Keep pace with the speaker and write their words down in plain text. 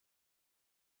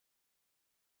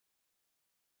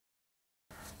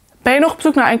Ben je nog op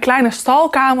zoek naar een kleine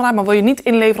stalcamera, maar wil je niet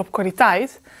inleveren op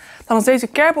kwaliteit? Dan is deze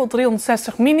Kerbl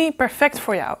 360 Mini perfect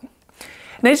voor jou.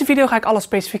 In deze video ga ik alle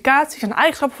specificaties en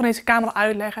eigenschappen van deze camera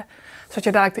uitleggen, zodat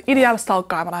je dadelijk de ideale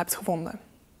stalcamera hebt gevonden.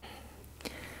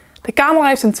 De camera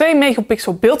heeft een 2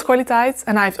 megapixel beeldkwaliteit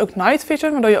en hij heeft ook night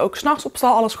vision, waardoor je ook 's nachts op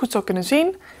stal alles goed zou kunnen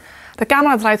zien. De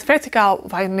camera draait verticaal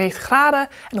 90 graden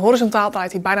en horizontaal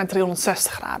draait hij bijna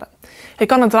 360 graden. Je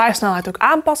kan de draaisnelheid ook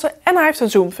aanpassen en hij heeft een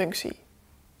zoomfunctie.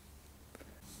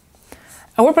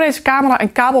 Er wordt bij deze camera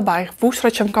een kabel bijgevoegd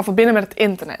zodat je hem kan verbinden met het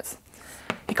internet.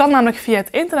 Je kan namelijk via het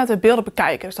internet de beelden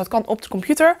bekijken, dus dat kan op de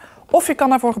computer of je kan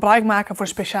daarvoor gebruik maken voor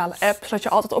een speciale app, zodat je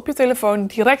altijd op je telefoon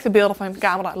direct de beelden van je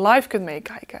camera live kunt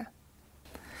meekijken.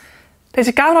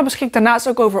 Deze camera beschikt daarnaast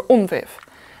ook over OnVIF.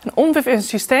 Een OnVIF is een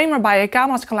systeem waarbij je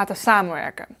camera's kan laten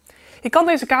samenwerken. Je kan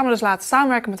deze camera dus laten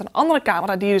samenwerken met een andere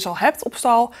camera die je dus al hebt op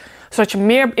stal, zodat je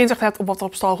meer inzicht hebt op wat er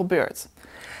op stal gebeurt.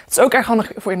 Het is ook erg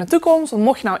handig voor in de toekomst, want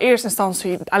mocht je nou in eerste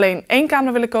instantie alleen één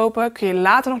camera willen kopen, kun je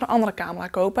later nog een andere camera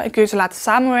kopen en kun je ze laten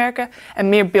samenwerken en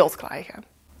meer beeld krijgen.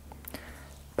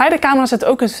 Bij de camera zit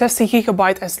ook een 16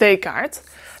 GB SD-kaart.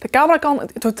 De camera kan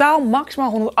in totaal maximaal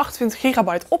 128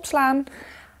 GB opslaan.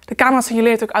 De camera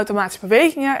signaleert ook automatisch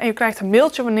bewegingen en je krijgt een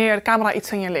mailtje wanneer de camera iets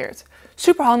signaleert.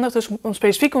 Super handig dus om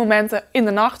specifieke momenten in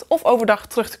de nacht of overdag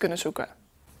terug te kunnen zoeken.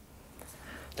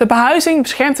 De behuizing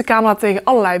beschermt de camera tegen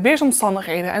allerlei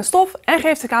weersomstandigheden en stof en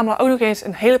geeft de camera ook nog eens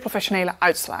een hele professionele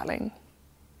uitstraling.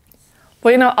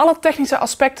 Wil je nou alle technische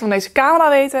aspecten van deze camera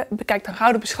weten? Bekijk dan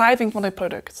gauw de beschrijving van dit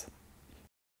product.